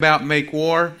About make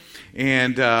war,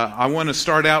 and I want to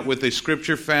start out with a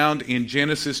scripture found in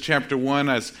Genesis chapter 1.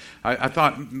 As I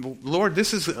thought, Lord,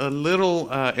 this is a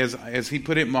little, as He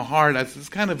put it in my heart, it's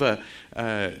kind of a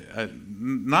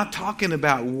not talking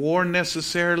about war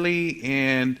necessarily,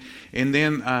 and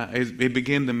then it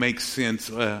began to make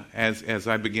sense as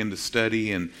I began to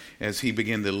study and as He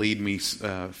began to lead me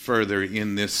further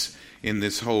in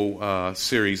this whole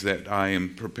series that I am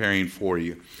preparing for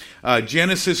you.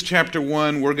 Genesis chapter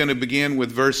 1, we're going to begin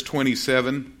with verse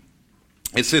 27.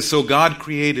 It says, "So God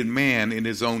created man in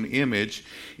His own image.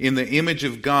 In the image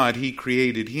of God He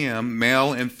created him.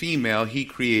 Male and female He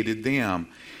created them.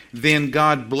 Then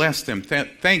God blessed them."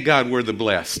 Thank God we're the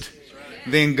blessed.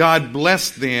 "Then God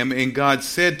blessed them, and God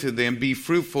said to them, 'Be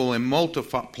fruitful and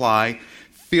multiply.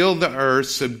 Fill the earth,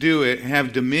 subdue it,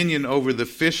 have dominion over the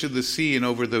fish of the sea and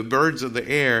over the birds of the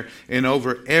air and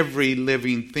over every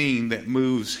living thing that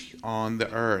moves on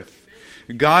the earth.'"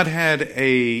 God had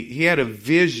a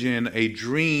vision, a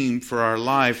dream for our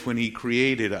life when He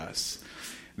created us.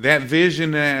 That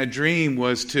vision and dream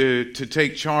was to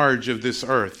take charge of this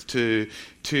earth,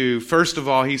 to first of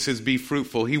all, He says, be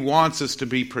fruitful. He wants us to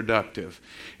be productive.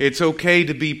 It's okay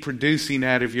to be producing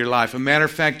out of your life. A matter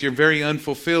of fact, you're very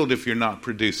unfulfilled if you're not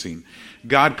producing.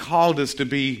 God called us to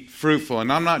be fruitful.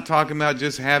 And I'm not talking about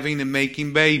just having and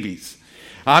making babies.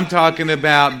 I'm talking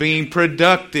about being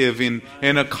productive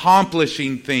and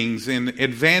accomplishing things and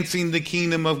advancing the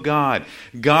kingdom of God.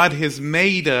 God has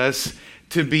made us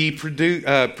to be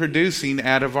producing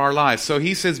out of our lives. So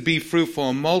He says, be fruitful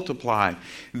and multiply.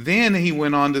 Then He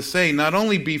went on to say, not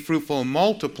only be fruitful and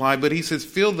multiply, but He says,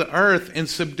 fill the earth and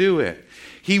subdue it.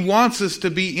 He wants us to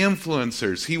be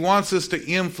influencers. He wants us to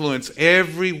influence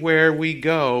everywhere we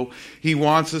go. He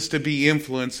wants us to be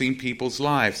influencing people's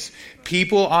lives.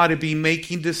 People ought to be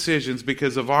making decisions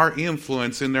because of our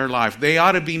influence in their life. They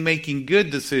ought to be making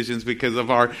good decisions because of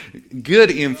our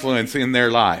good influence in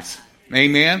their lives.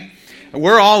 Amen?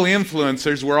 We're all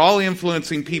influencers. We're all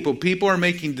influencing people. People are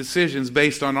making decisions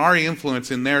based on our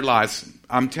influence in their lives.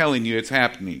 I'm telling you, it's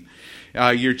happening.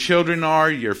 Your children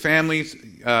are, your families,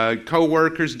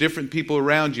 co-workers, different people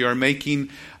around you are making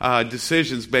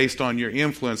decisions based on your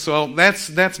influence. So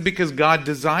that's because God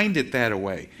designed it that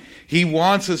way. He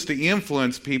wants us to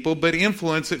influence people, but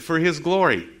influence it for His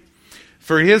glory,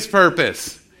 for His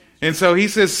purpose. And so He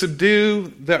says,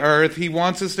 subdue the earth. He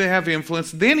wants us to have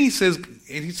influence. Then He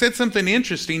said something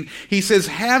interesting. He says,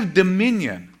 have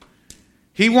dominion.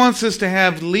 He wants us to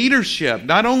have leadership,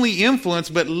 not only influence,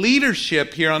 but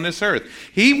leadership here on this earth.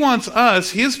 He wants us,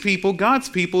 His people, God's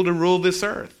people, to rule this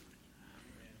earth.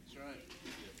 That's right.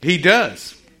 He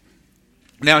does.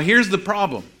 Now here's the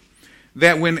problem.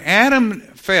 That when Adam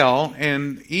fell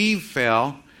and Eve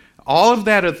fell, all of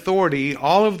that authority,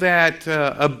 all of that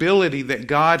ability that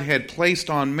God had placed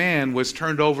on man was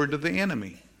turned over to the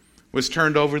enemy, was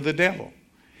turned over to the devil.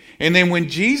 And then when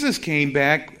Jesus came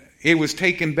back, it was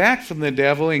taken back from the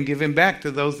devil and given back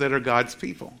to those that are God's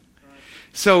people.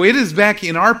 So it is back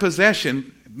in our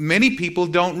possession. Many people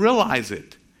don't realize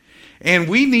it. And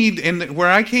we need, and where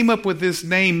I came up with this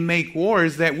name, Make War,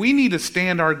 is that we need to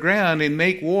stand our ground and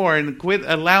make war and quit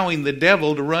allowing the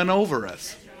devil to run over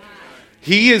us.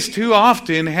 He is too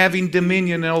often having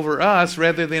dominion over us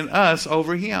rather than us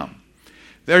over him.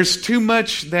 There's too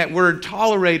much that we're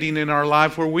tolerating in our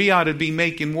life where we ought to be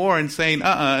making war and saying,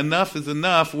 enough is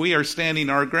enough. We are standing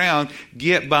our ground.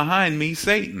 Get behind me,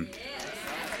 Satan.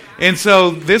 And so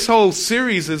this whole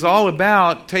series is all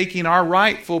about taking our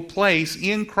rightful place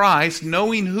in Christ,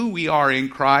 knowing who we are in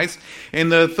Christ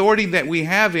and the authority that we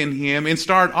have in Him, and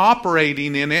start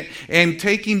operating in it and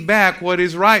taking back what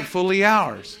is rightfully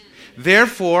ours.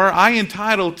 Therefore, I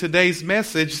entitled today's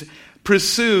message,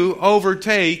 Pursue,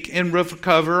 Overtake, and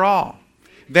Recover All.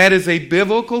 That is a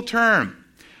biblical term.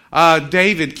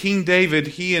 King David,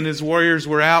 he and his warriors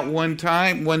were out one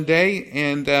day,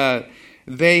 and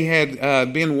they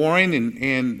had been warring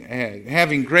and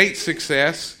having great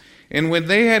success. And when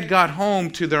they had got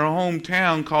home to their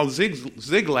hometown called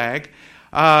Ziklag,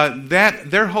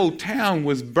 their whole town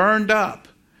was burned up.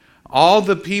 All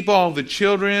the people, all the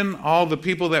children, all the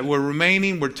people that were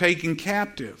remaining were taken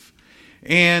captive.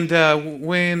 And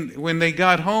when they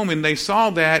got home and they saw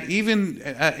that, even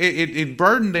it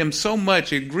burdened them so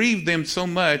much, it grieved them so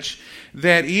much,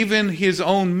 that even his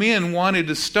own men wanted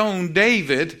to stone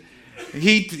David.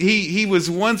 He was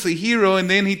once a hero, and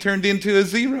then he turned into a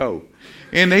zero.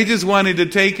 And they just wanted to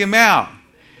take him out.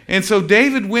 And so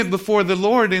David went before the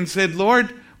Lord and said,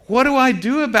 Lord, what do I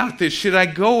do about this? Should I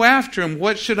go after him?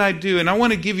 What should I do? And I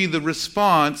want to give you the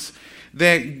response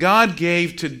that God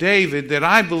gave to David that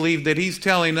I believe that he's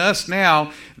telling us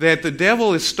now that the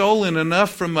devil has stolen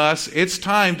enough from us. It's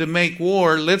time to make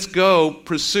war. Let's go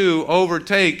pursue,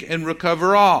 overtake, and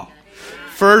recover all.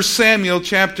 1 Samuel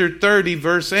chapter 30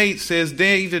 verse 8 says,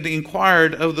 David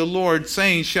inquired of the Lord,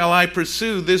 saying, shall I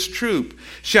pursue this troop?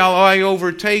 Shall I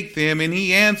overtake them? And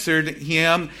he answered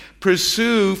him,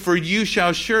 pursue, for you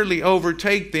shall surely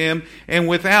overtake them, and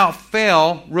without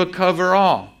fail recover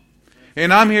all.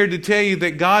 And I'm here to tell you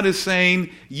that God is saying,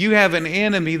 you have an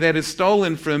enemy that is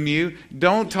stolen from you.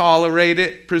 Don't tolerate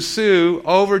it. Pursue,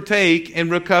 overtake, and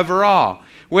recover all.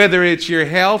 Whether it's your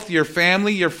health, your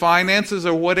family, your finances,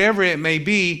 or whatever it may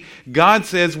be, God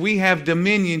says we have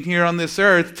dominion here on this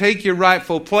earth. Take your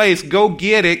rightful place, go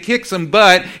get it, kick some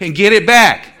butt, and get it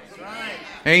back. Right.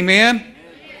 Amen?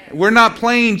 We're not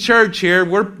playing church here.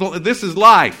 This is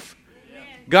life.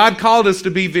 God called us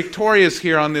to be victorious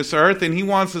here on this earth, and He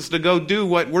wants us to go do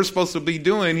what we're supposed to be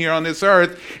doing here on this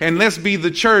earth, and let's be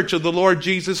the church of the Lord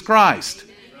Jesus Christ.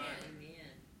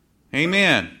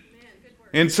 Amen.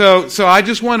 And so I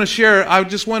just want to share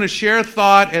a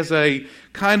thought as a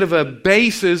kind of a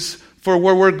basis for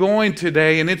where we're going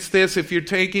today, and it's this: if you're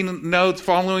taking notes,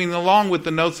 following along with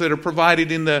the notes that are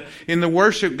provided in the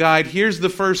worship guide, here's the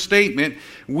first statement.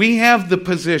 We have the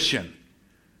position.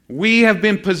 We have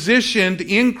been positioned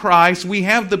in Christ. We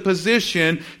have the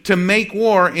position to make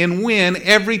war and win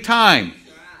every time.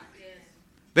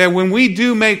 That when we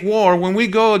do make war, when we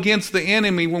go against the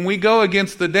enemy, when we go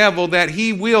against the devil, that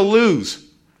he will lose.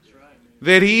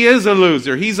 That he is a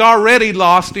loser. He's already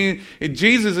lost.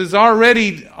 Jesus has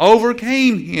already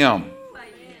overcame him.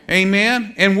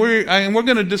 Amen. And we're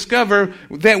going to discover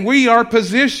that we are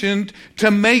positioned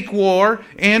to make war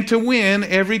and to win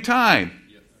every time.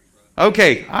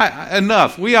 Okay,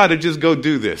 enough. We ought to just go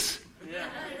do this.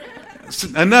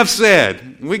 Enough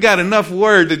said. We got enough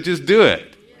word to just do it.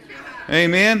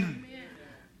 Amen.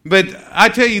 But I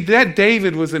tell you, that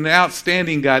David was an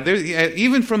outstanding guy.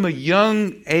 Even from a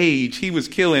young age, he was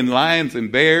killing lions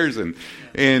and bears, and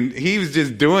he was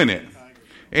just doing it.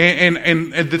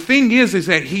 And the thing is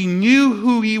that he knew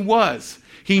who he was.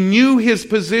 He knew his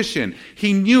position.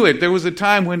 He knew it. There was a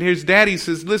time when his daddy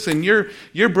says, listen,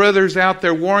 your brother's out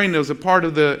there warring. There was a part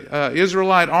of the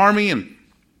Israelite army,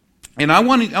 and I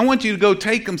want you to go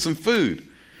take them some food.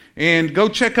 And go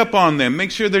check up on them.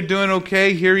 Make sure they're doing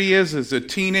okay. Here he is as a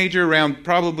teenager, around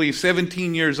probably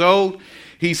 17 years old.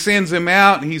 He sends them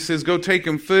out, and he says, go take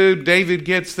them food. David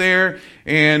gets there,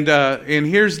 and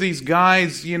here's these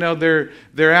guys,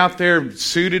 they're out there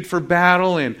suited for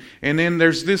battle, and then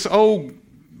there's this old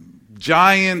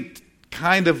giant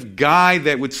kind of guy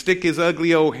that would stick his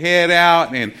ugly old head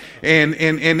out, and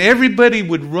everybody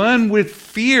would run with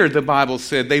fear, the Bible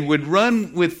said. They would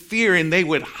run with fear and they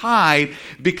would hide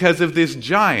because of this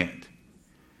giant.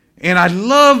 And I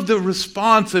love the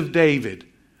response of David.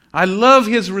 I love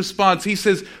his response. He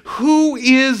says, who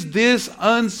is this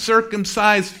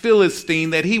uncircumcised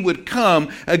Philistine that he would come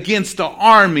against the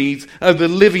armies of the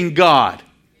living God?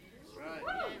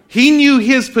 He knew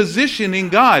his position in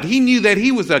God. He knew that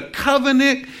he was a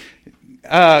covenant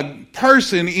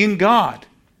person in God.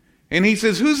 And he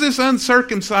says, who's this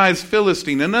uncircumcised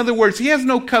Philistine? In other words, he has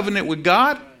no covenant with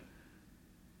God.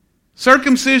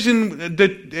 Circumcision,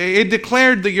 it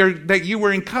declared that you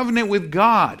were in covenant with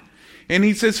God. And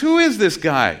he says, who is this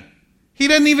guy? He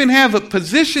doesn't even have a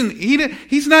position.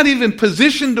 He's not even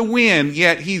positioned to win,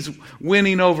 yet he's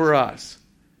winning over us.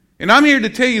 And I'm here to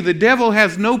tell you, the devil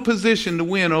has no position to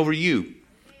win over you. Amen.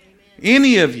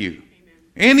 Any of you. Amen.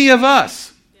 Any of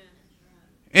us. Yes.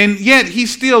 And yet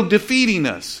he's still defeating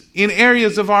us in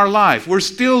areas of our life. We're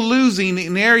still losing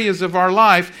in areas of our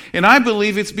life. And I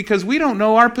believe it's because we don't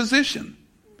know our position.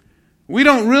 We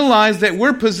don't realize that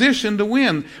we're positioned to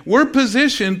win. We're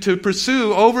positioned to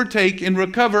pursue, overtake, and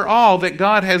recover all that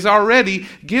God has already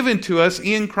given to us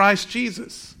in Christ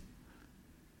Jesus.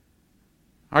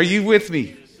 Are you with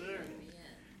me?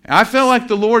 I felt like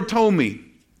the Lord told me,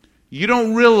 you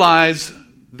don't realize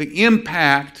the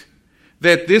impact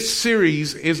that this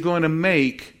series is going to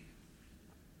make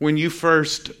when you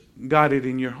first got it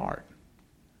in your heart.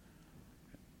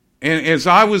 And as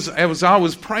I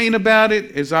was praying about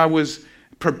it, as I was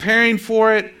preparing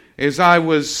for it, as I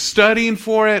was studying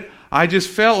for it, I just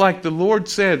felt like the Lord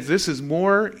said, this is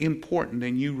more important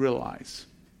than you realize.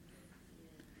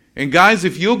 And guys,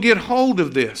 if you'll get hold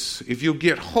of this, if you'll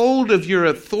get hold of your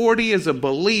authority as a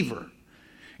believer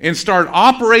and start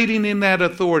operating in that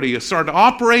authority, start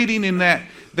operating in that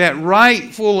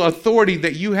rightful authority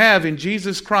that you have in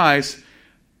Jesus Christ,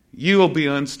 you will be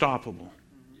unstoppable.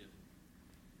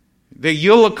 That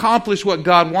you'll accomplish what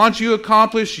God wants you to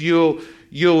accomplish. You'll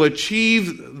you'll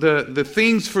achieve the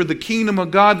things for the kingdom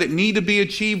of God that need to be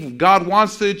achieved, God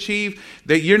wants to achieve,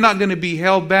 that you're not going to be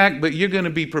held back, but you're going to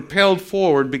be propelled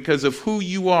forward because of who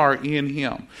you are in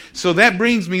Him. So that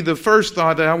brings me the first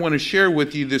thought that I want to share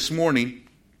with you this morning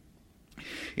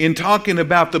in talking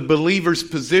about the believer's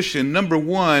position. Number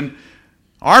one,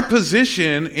 our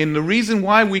position, and the reason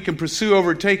why we can pursue,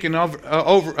 overtake, and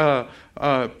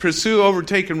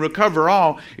recover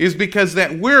all, is because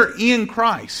that we're in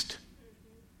Christ.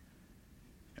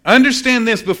 Understand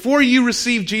this: before you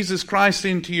receive Jesus Christ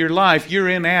into your life, you're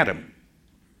in Adam.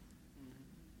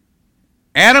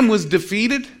 Adam was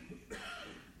defeated.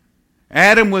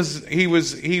 Adam was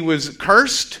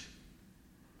cursed.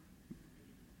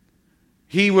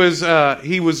 He was a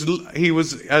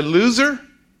loser.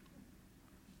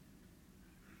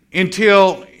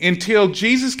 Until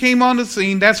Jesus came on the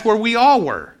scene, that's where we all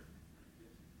were.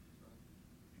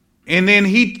 And then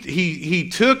he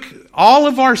took all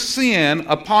of our sin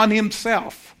upon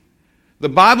himself. The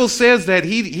Bible says that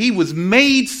he was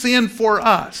made sin for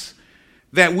us,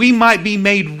 that we might be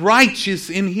made righteous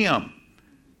in him.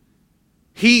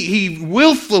 He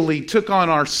willfully took on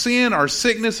our sin, our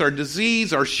sickness, our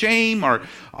disease, our shame, our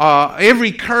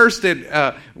every curse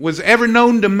that was ever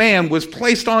known to man was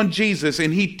placed on Jesus,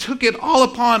 and he took it all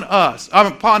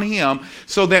upon him,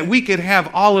 so that we could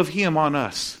have all of him on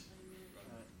us.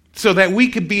 So that we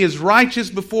could be as righteous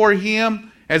before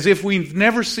him as if we've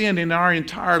never sinned in our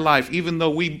entire life, even though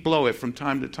we blow it from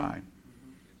time to time.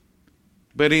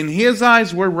 But in his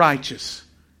eyes, we're righteous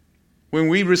when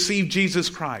we receive Jesus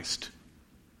Christ.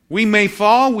 We may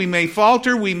fall, we may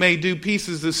falter, we may do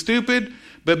pieces of stupid,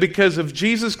 but because of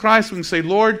Jesus Christ, we can say,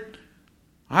 Lord,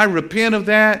 I repent of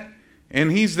that. And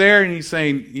he's there and he's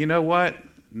saying, you know what?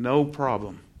 No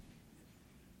problem.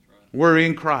 We're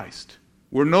in Christ.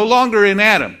 We're no longer in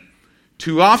Adam.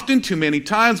 Too often, too many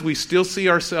times, we still see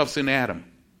ourselves in Adam.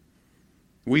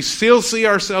 We still see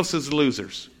ourselves as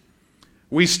losers.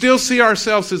 We still see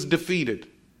ourselves as defeated.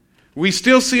 We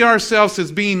still see ourselves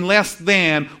as being less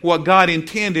than what God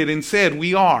intended and said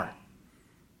we are.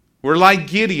 We're like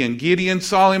Gideon. Gideon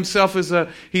saw himself as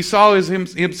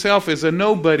himself as a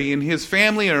nobody in his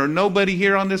family, or a nobody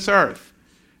here on this earth.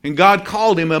 And God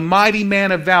called him a mighty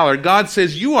man of valor. God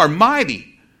says, you are mighty.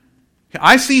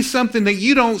 I see something that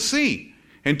you don't see.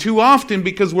 And too often,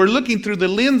 because we're looking through the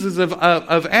lenses of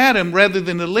Adam rather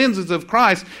than the lenses of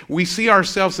Christ, we see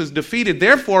ourselves as defeated.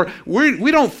 Therefore,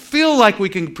 we don't feel like we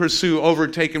can pursue,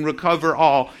 overtake, and recover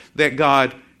all that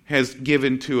God has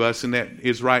given to us and that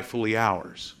is rightfully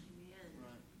ours.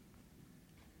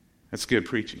 That's good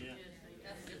preaching.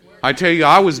 I tell you,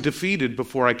 I was defeated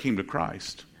before I came to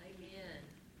Christ.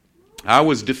 I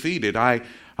was defeated. I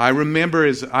remember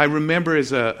as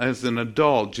an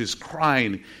adult just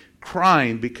crying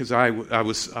because I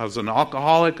was an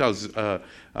alcoholic. I was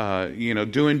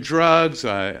doing drugs.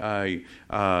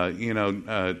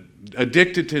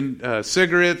 Addicted to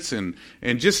cigarettes and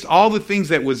just all the things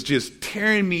that was just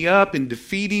tearing me up and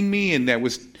defeating me, and that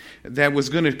was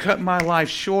going to cut my life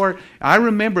short. I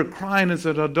remember crying as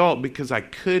an adult because I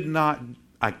could not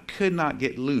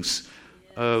get loose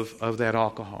of that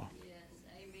alcohol. Yes,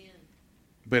 amen.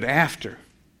 But after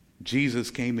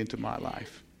Jesus came into my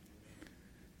life,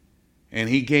 and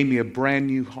he gave me a brand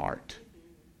new heart,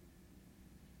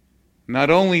 not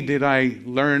only did I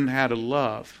learn how to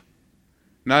love,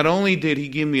 not only did he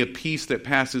give me a peace that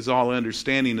passes all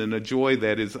understanding and a joy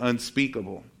that is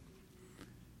unspeakable,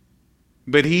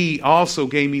 but he also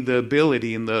gave me the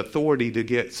ability and the authority to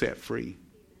get set free.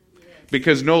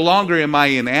 Because no longer am I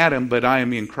in Adam, but I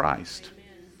am in Christ.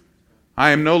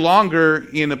 I am no longer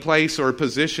in a place or a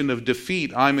position of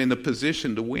defeat. I'm in a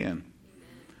position to win.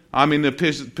 I'm in a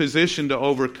position to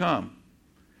overcome.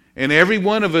 And every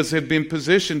one of us have been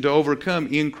positioned to overcome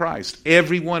in Christ.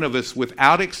 Every one of us,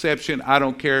 without exception. I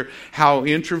don't care how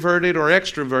introverted or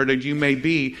extroverted you may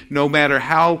be, no matter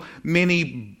how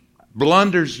many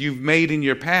blunders you've made in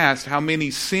your past, how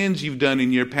many sins you've done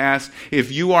in your past.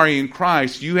 If you are in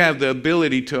Christ, you have the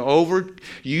ability to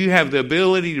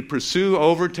pursue,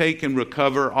 overtake, and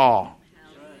recover all.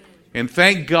 And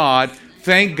thank God,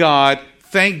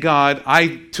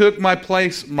 I took my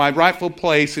place, my rightful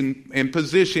place and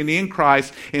position in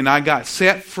Christ, and I got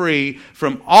set free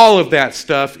from all of that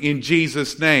stuff in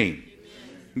Jesus' name.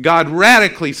 God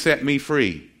radically set me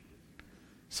free.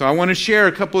 So I want to share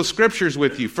a couple of scriptures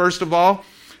with you. First of all,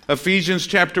 Ephesians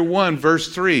chapter 1,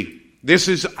 verse 3. This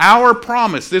is our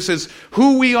promise. This is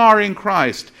who we are in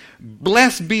Christ.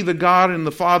 Blessed be the God and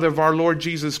the Father of our Lord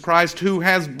Jesus Christ, who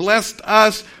has blessed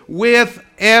us with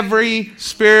every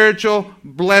spiritual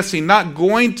blessing. Not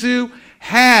going to,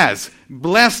 has.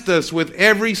 blessed us with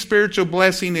every spiritual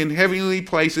blessing in heavenly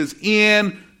places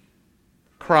in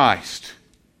Christ.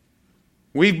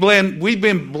 We've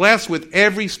been blessed with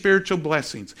every spiritual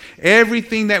blessings.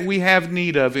 Everything that we have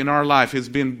need of in our life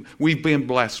we've been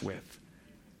blessed with.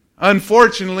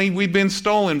 Unfortunately, we've been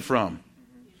stolen from.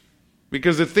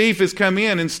 Because the thief has come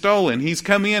in and stolen. He's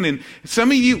come in, and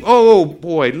some of you, oh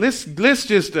boy, let's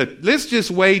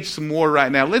just wage some war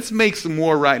right now. Let's make some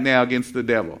war right now against the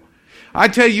devil. I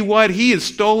tell you what, he's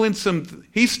stolen some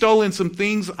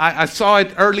things. I saw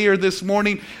it earlier this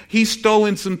morning. He's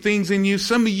stolen some things in you.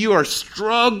 Some of you are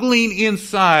struggling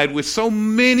inside with so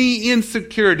many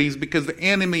insecurities because the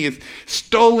enemy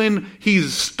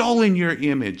he's stolen your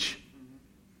image.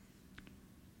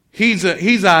 He's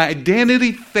an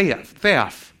identity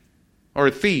theft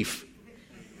or thief.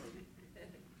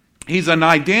 He's an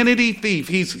identity thief.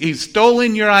 He's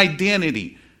stolen your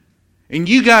identity. And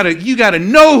you gotta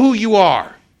know who you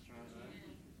are.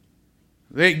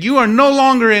 That you are no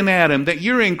longer in Adam, that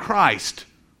you're in Christ.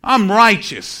 I'm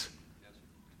righteous.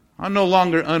 I'm no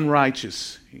longer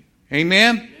unrighteous.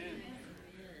 Amen?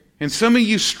 And some of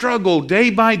you struggle day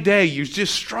by day. You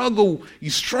just struggle. You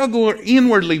struggle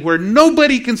inwardly where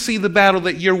nobody can see the battle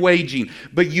that you're waging.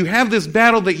 But you have this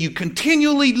battle that you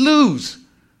continually lose.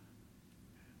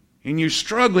 And you're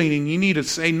struggling and you need to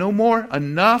say no more.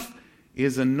 Enough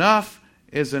is enough.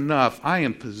 Is enough. I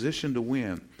am positioned to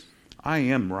win. I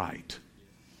am right.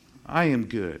 I am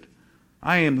good.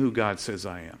 I am who God says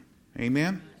I am.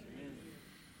 Amen?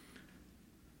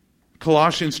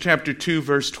 Colossians chapter 2,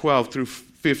 verse 12 through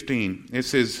 15. It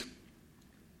says,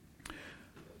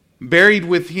 buried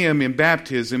with him in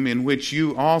baptism, in which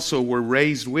you also were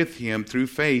raised with him through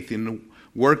faith in the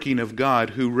working of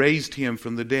God, who raised him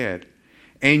from the dead.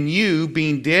 And you,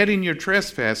 being dead in your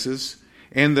trespasses,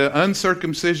 and the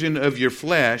uncircumcision of your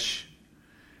flesh,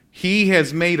 he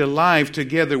has made alive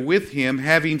together with him,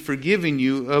 having forgiven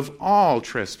you of all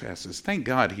trespasses. Thank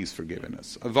God he's forgiven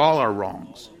us of all our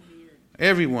wrongs.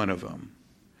 Every one of them.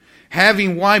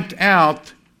 Having wiped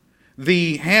out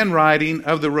the handwriting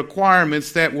of the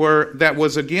requirements that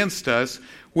was against us,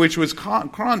 which was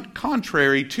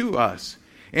contrary to us,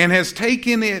 and has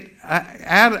taken it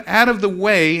out of the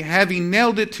way, having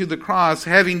nailed it to the cross,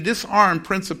 having disarmed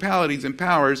principalities and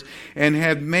powers, and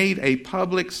had made a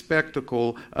public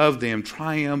spectacle of them,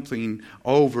 triumphing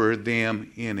over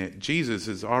them in it. Jesus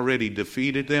has already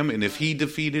defeated them, and if he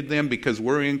defeated them because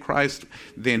we're in Christ,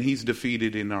 then he's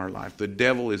defeated in our life. The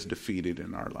devil is defeated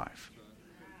in our life.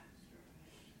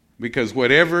 Because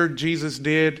whatever Jesus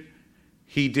did,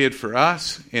 he did for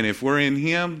us, and if we're in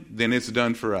him, then it's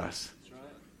done for us.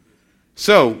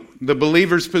 So, the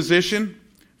believer's position,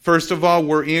 first of all,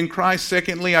 we're in Christ.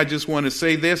 Secondly, I just want to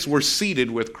say this, we're seated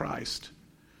with Christ.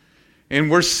 And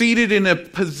we're seated in a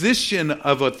position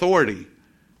of authority.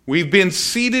 We've been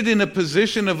seated in a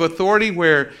position of authority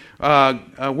where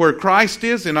Christ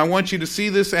is, and I want you to see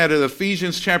this out of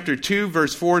Ephesians chapter 2,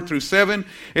 verse 4 through 7.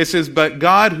 It says, but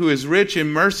God, who is rich in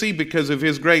mercy because of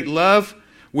his great love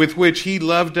with which he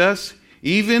loved us,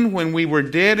 even when we were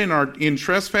dead in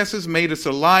trespasses, made us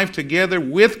alive together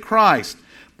with Christ.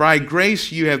 By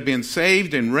grace you have been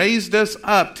saved, and raised us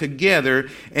up together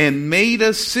and made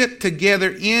us sit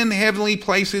together in heavenly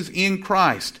places in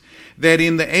Christ, that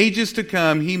in the ages to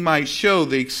come he might show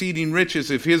the exceeding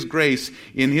riches of his grace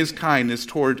in his kindness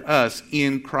toward us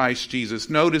in Christ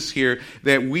Jesus. Notice here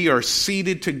that we are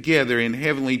seated together in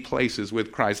heavenly places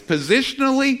with Christ.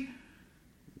 Positionally,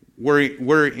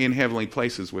 we're in heavenly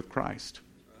places with Christ.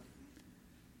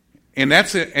 And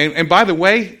that's it. And by the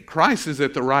way, Christ is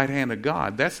at the right hand of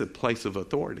God. That's a place of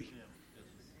authority.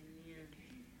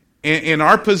 And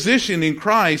our position in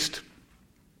Christ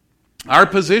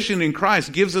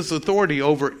gives us authority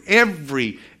over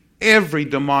every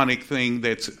demonic thing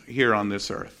that's here on this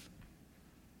earth.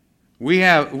 We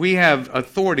have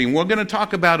authority, and we're going to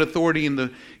talk about authority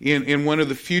in one of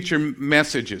the future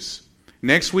messages.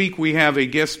 Next week we have a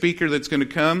guest speaker that's going to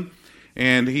come,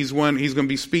 and he's going to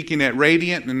be speaking at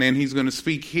Radiant, and then he's going to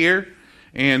speak here.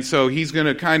 And so he's going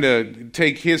to kind of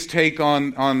take his take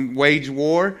on wage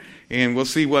war, and we'll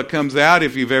see what comes out.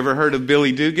 If you've ever heard of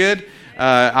Billy Duguid,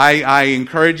 I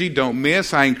encourage you, don't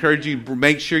miss. I encourage you to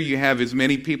make sure you have as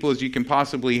many people as you can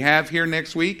possibly have here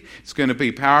next week. It's going to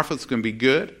be powerful. It's going to be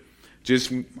good.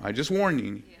 I just warn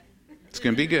you. It's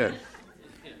going to be good.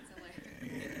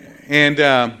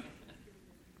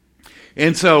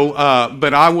 And so,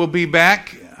 but I will be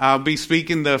back. I'll be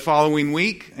speaking the following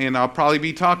week, and I'll probably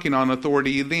be talking on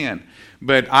authority then.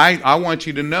 But I want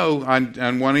you to know, I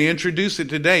want to introduce it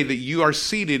today, that you are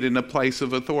seated in a place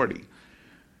of authority.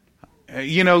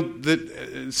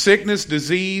 The sickness,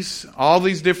 disease, all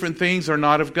these different things are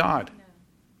not of God.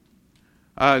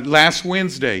 Last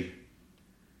Wednesday,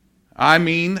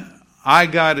 I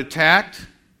got attacked.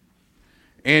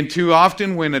 And too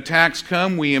often when attacks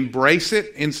come, we embrace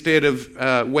it instead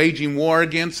of waging war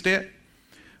against it.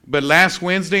 But last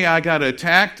Wednesday, I got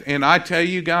attacked, and I tell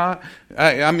you, God,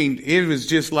 it was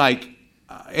just like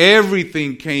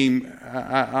everything came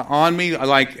on me.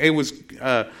 Like it was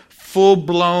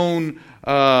full-blown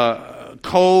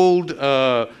cold.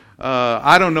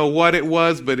 I don't know what it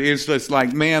was, but it's just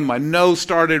like, man, my nose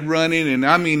started running, and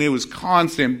it was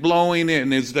constant blowing it,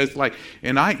 and it's just like,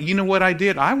 and you know what I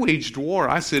did? I waged war.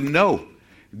 I said, no,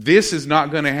 this is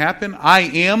not going to happen. I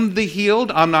am the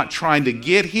healed. I'm not trying to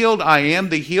get healed. I am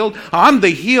the healed. I'm the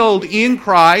healed in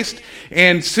Christ,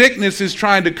 and sickness is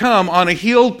trying to come on a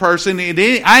healed person.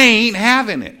 I ain't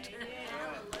having it.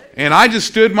 And I just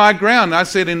stood my ground. I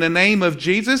said, in the name of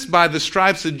Jesus, by the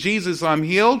stripes of Jesus, I'm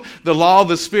healed. The law of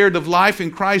the Spirit of life in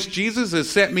Christ Jesus has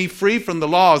set me free from the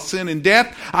law of sin and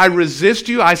death. I resist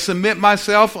you. I submit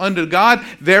myself unto God.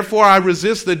 Therefore, I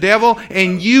resist the devil.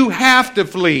 And you have to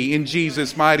flee in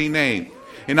Jesus' mighty name.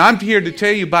 And I'm here to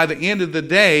tell you, by the end of the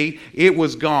day, it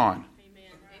was gone.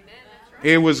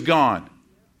 It was gone.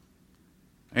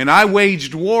 And I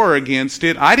waged war against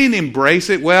it. I didn't embrace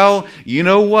it. Well, you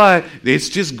know what? It's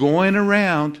just going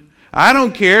around. I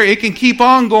don't care. It can keep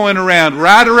on going around,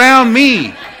 right around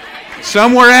me.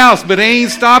 Somewhere else, but it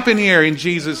ain't stopping here in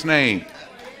Jesus' name.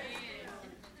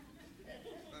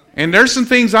 And there's some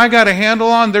things I got to handle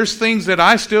on. There's things that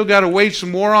I still got to wage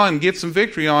some war on and get some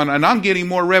victory on. And I'm getting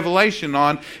more revelation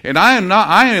on. And I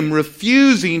am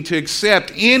refusing to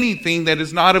accept anything that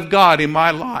is not of God in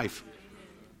my life.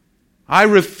 I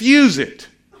refuse it.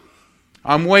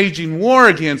 I'm waging war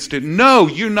against it. No,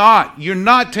 you're not. You're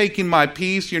not taking my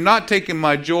peace. You're not taking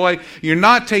my joy. You're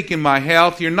not taking my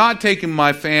health. You're not taking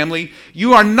my family.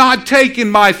 You are not taking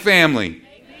my family.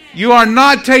 You are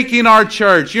not taking our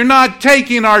church. You're not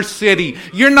taking our city.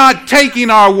 You're not taking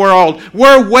our world.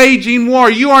 We're waging war.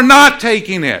 You are not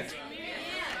taking it.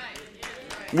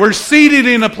 We're seated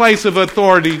in a place of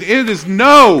authority. It is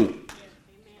no.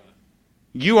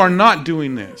 You are not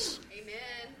doing this.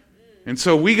 And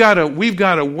so we've got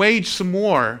to wage some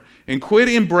war and quit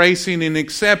embracing and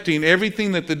accepting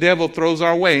everything that the devil throws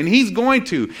our way. And he's going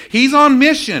to. He's on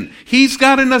mission. He's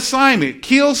got an assignment.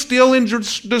 Kill, steal, and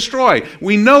destroy.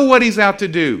 We know what he's out to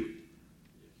do.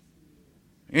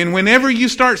 And whenever you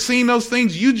start seeing those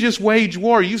things, you just wage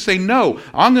war. You say, no,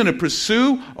 I'm going to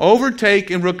pursue, overtake,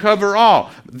 and recover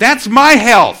all. That's my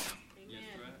health.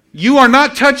 You are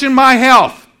not touching my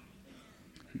health.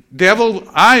 Devil,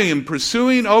 I am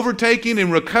pursuing, overtaking, and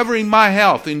recovering my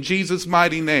health in Jesus'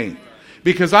 mighty name.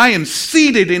 Because I am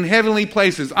seated in heavenly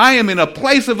places. I am in a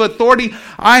place of authority.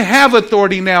 I have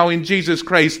authority now in Jesus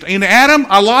Christ. In Adam,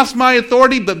 I lost my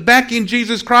authority, but back in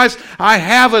Jesus Christ, I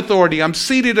have authority. I'm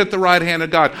seated at the right hand of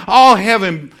God. All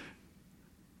heaven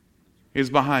is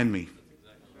behind me.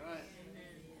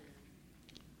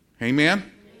 Amen?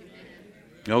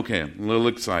 Okay, I'm a little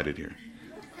excited here.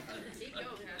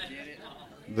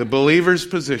 The believer's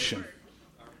position.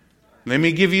 Let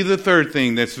me give you the third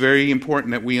thing that's very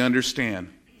important that we understand.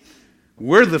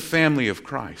 We're the family of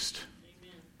Christ.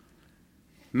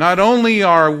 Not only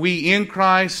are we in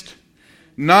Christ,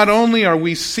 not only are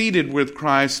we seated with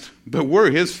Christ, but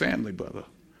we're His family, brother.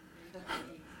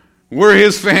 We're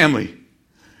His family.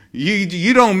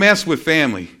 You don't mess with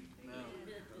family.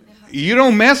 You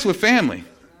don't mess with family.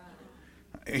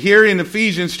 Here in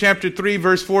Ephesians chapter 3,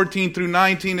 verse 14 through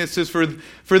 19, it says,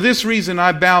 For this reason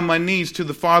I bow my knees to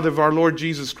the Father of our Lord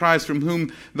Jesus Christ, from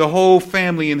whom the whole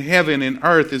family in heaven and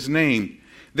earth is named,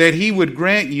 that He would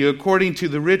grant you, according to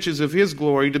the riches of His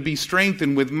glory, to be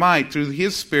strengthened with might through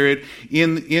His Spirit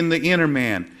in the inner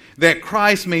man, that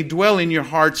Christ may dwell in your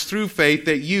hearts through faith,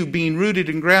 that you, being rooted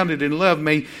and grounded in love,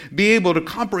 may be able to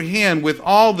comprehend with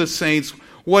all the saints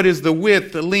what is the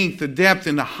width, the length, the depth,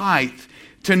 and the height,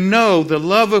 to know the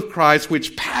love of Christ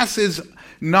which passes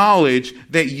knowledge,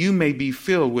 that you may be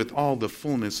filled with all the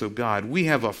fullness of God. We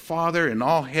have a Father and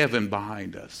all heaven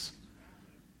behind us.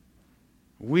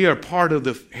 We are part of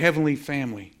the heavenly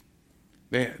family,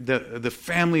 the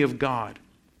family of God.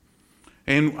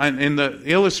 And the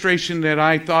illustration that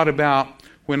I thought about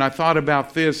when I thought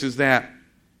about this is that,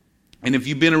 and if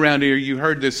you've been around here, you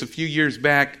heard this a few years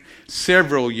back,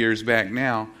 several years back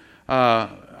now.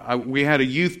 We had a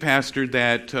youth pastor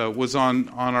that was on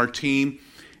our team,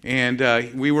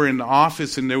 and we were in the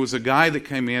office, and there was a guy that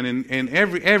came in, and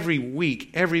every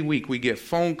week we get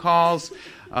phone calls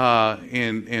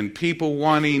and people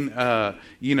wanting,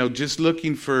 just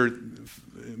looking for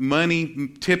money.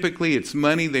 Typically, it's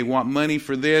money. They want money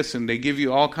for this, and they give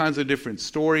you all kinds of different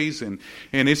stories. And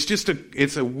it's just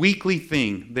it's a weekly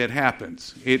thing that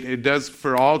happens. It does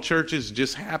for all churches.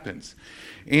 Just happens.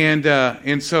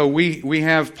 And so we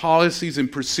have policies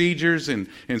and procedures, and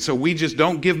so we just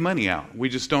don't give money out. We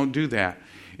just don't do that.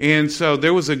 And so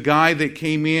there was a guy that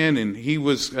came in, and he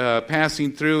was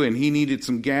passing through, and he needed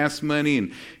some gas money,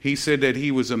 and he said that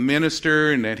he was a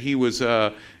minister, and that he was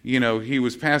he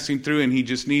was passing through, and he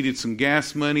just needed some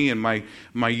gas money. And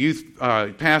my youth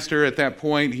pastor at that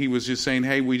point, he was just saying,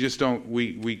 hey,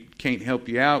 we can't help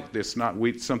you out. That's not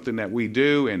something that we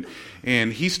do.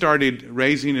 And he started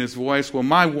raising his voice. Well,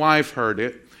 my wife heard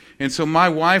it. And so my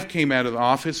wife came out of the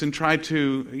office and tried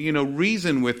to,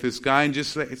 reason with this guy and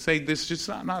just say this is just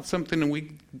not something that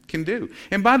we can do.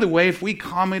 And by the way, if we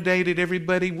accommodated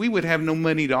everybody, we would have no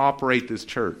money to operate this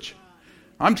church.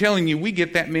 I'm telling you, we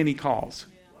get that many calls.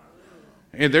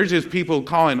 And there's just people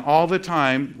calling all the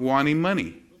time wanting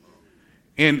money.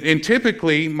 And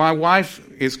typically, my wife,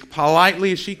 as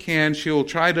politely as she can, she'll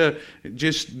try to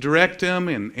just direct them.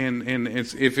 And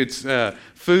if it's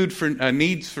food for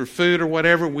needs for food or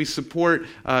whatever, we support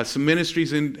some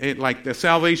ministries in like the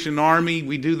Salvation Army.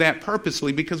 We do that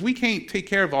purposely because we can't take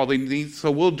care of all the needs, so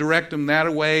we'll direct them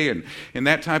that way and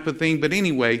that type of thing. But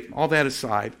anyway, all that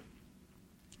aside,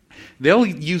 they'll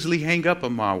usually hang up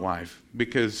on my wife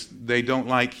because they don't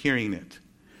like hearing it.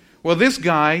 Well, this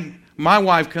guy, my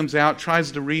wife comes out,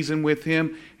 tries to reason with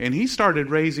him, and he started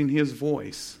raising his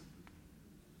voice.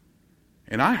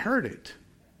 And I heard it.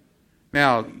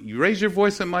 Now, you raise your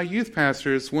voice at my youth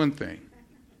pastor, it's one thing.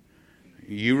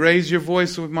 You raise your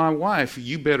voice with my wife,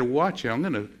 you better watch it. I'm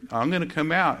gonna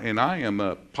come out, and I am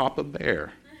a Papa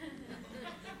Bear.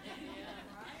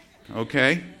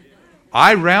 Okay?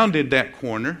 I rounded that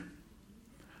corner.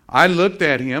 I looked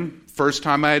at him. First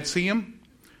time I had seen him,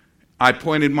 I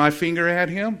pointed my finger at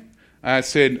him. I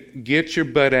said, get your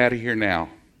butt out of here now.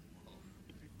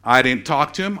 I didn't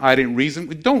talk to him. I didn't reason.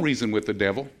 Don't reason with the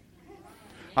devil.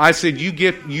 I said,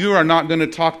 you are not going to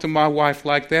talk to my wife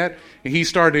like that. And he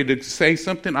started to say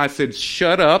something. I said,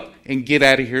 shut up and get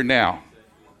out of here now.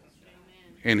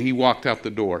 And he walked out the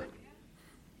door.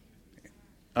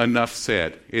 Enough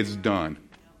said. It's done.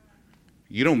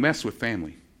 You don't mess with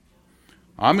family.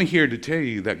 I'm here to tell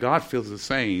you that God feels the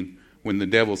same when the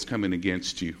devil's coming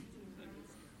against you.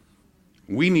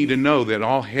 We need to know that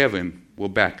all heaven will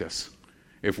back us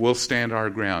if we'll stand our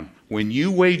ground. When you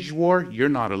wage war, you're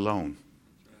not alone.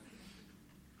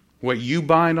 What you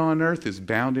bind on earth is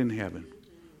bound in heaven.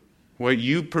 What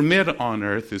you permit on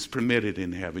earth is permitted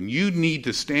in heaven. You need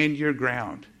to stand your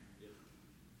ground,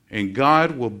 and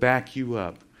God will back you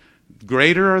up.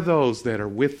 Greater are those that are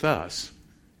with us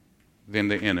than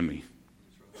the enemy.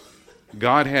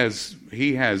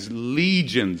 He has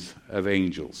legions of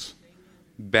angels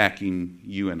backing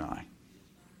you and I.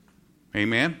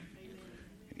 Amen?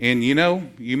 And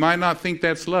you might not think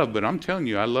that's love, but I'm telling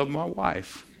you, I love my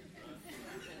wife.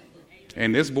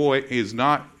 And this boy is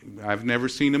not, I've never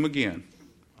seen him again.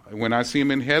 When I see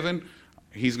him in heaven,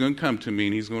 he's going to come to me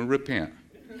and he's going to repent.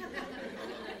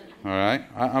 All right?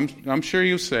 I'm sure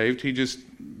he was saved. He just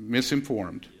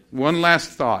misinformed. One last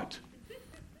thought.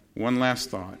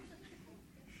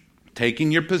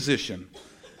 Taking your position.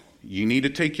 You need to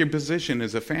take your position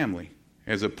as a family,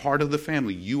 as a part of the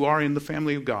family. You are in the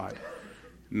family of God.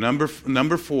 Number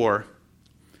 4,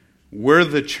 we're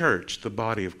the church, the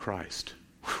body of Christ.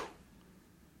 Whew.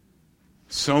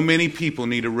 So many people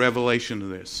need a revelation of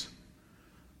this.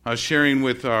 I was sharing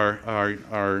with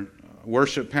our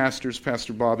worship pastors,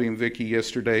 Pastor Bobby and Vicky,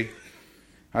 yesterday.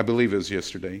 I believe it was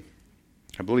yesterday.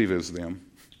 I believe it was them.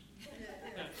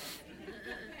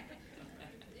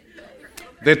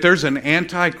 That there's an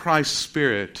antichrist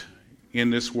spirit in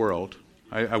this world.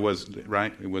 I was,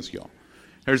 right? It was y'all.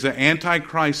 There's an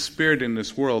antichrist spirit in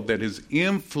this world that has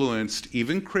influenced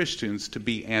even Christians to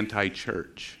be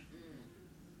anti-church.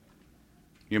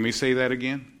 You want me to say that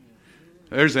again?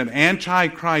 There's an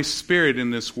antichrist spirit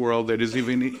in this world that has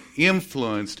even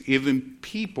influenced even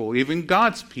people, even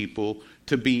God's people,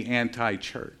 to be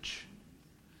anti-church.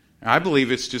 I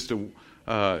believe it's just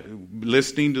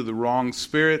listening to the wrong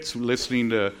spirits,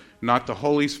 listening to not the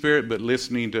Holy Spirit, but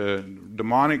listening to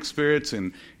demonic spirits,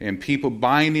 and people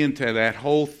buying into that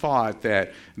whole thought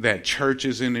that church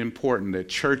isn't important, that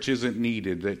church isn't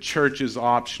needed, that church is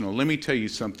optional. Let me tell you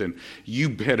something. You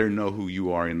better know who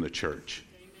you are in the church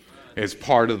as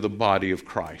part of the body of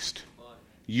Christ.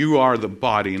 You are the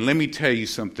body. And let me tell you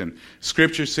something.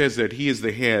 Scripture says that He is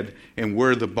the head and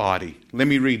we're the body. Let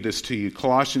me read this to you.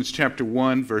 Colossians chapter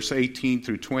 1, verse 18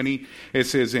 through 20. It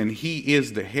says, and He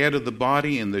is the head of the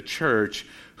body and the church,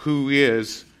 who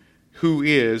is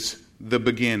the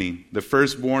beginning, the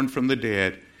firstborn from the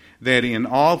dead, that in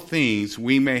all things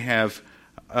we may have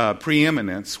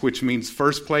preeminence, which means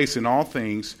first place in all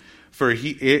things. For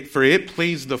it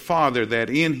pleased the Father that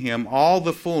in him all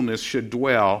the fullness should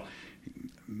dwell.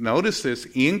 Notice this,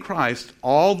 in Christ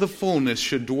all the fullness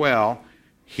should dwell.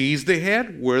 He's the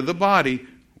head, we're the body.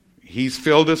 He's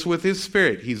filled us with His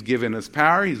Spirit. He's given us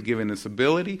power. He's given us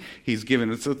ability. He's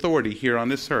given us authority here on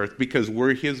this earth because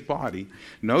we're His body.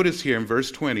 Notice here in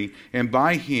verse 20, and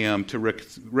by Him to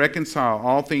reconcile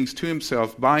all things to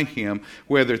Himself by Him,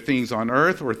 whether things on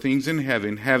earth or things in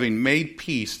heaven, having made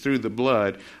peace through the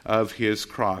blood of His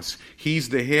cross. He's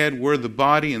the head, we're the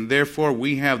body, and therefore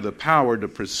we have the power to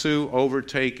pursue,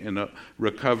 overtake, and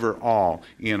recover all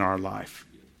in our life.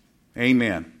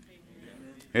 Amen.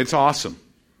 It's awesome.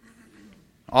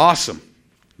 Awesome.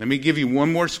 Let me give you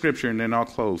one more scripture and then I'll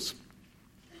close.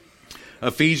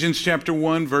 Ephesians chapter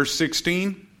 1, verse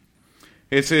 16.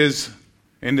 It says,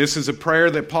 and this is a prayer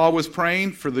that Paul was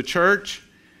praying for the church.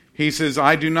 He says,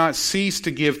 I do not cease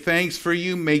to give thanks for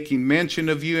you, making mention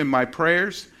of you in my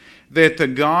prayers, that the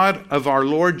God of our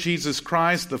Lord Jesus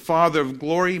Christ, the Father of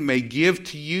glory, may give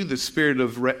to you the spirit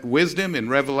of wisdom and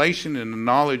revelation and the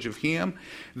knowledge of Him,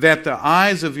 that the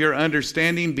eyes of your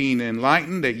understanding being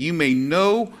enlightened, that you may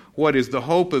know what is the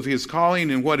hope of His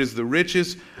calling and what is the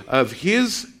riches of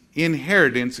His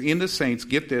inheritance in the saints,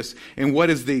 get this, and what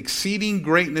is the exceeding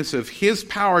greatness of His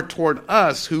power toward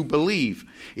us who believe.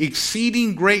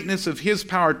 Exceeding greatness of His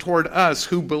power toward us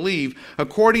who believe,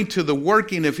 according to the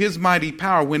working of His mighty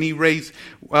power, when He raised,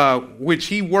 which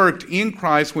He worked in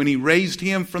Christ when He raised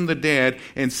Him from the dead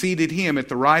and seated Him at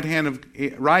the right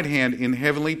hand in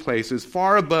heavenly places,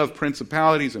 far above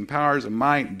principalities and powers and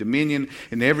might and dominion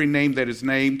and every name that is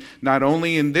named, not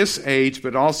only in this age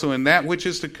but also in that which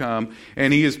is to come.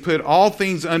 And He has put all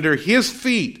things under His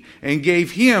feet and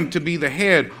gave Him to be the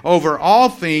head over all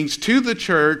things to the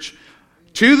church,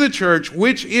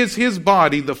 which is His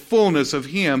body, the fullness of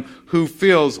Him who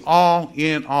fills all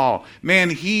in all. Man,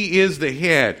 He is the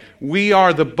head. We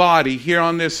are the body here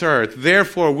on this earth.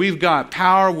 Therefore, we've got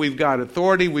power, we've got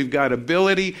authority, we've got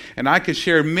ability, and I could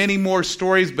share many more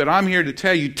stories, but I'm here to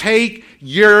tell you, take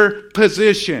your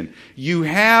position. You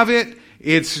have it.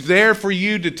 It's there for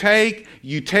you to take.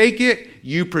 You take it,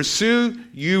 you pursue,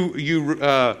 you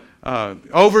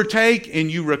overtake,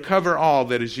 and you recover all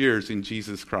that is yours in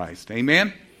Jesus Christ.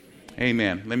 Amen?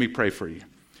 Amen. Let me pray for you.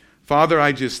 Father,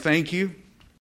 I just thank you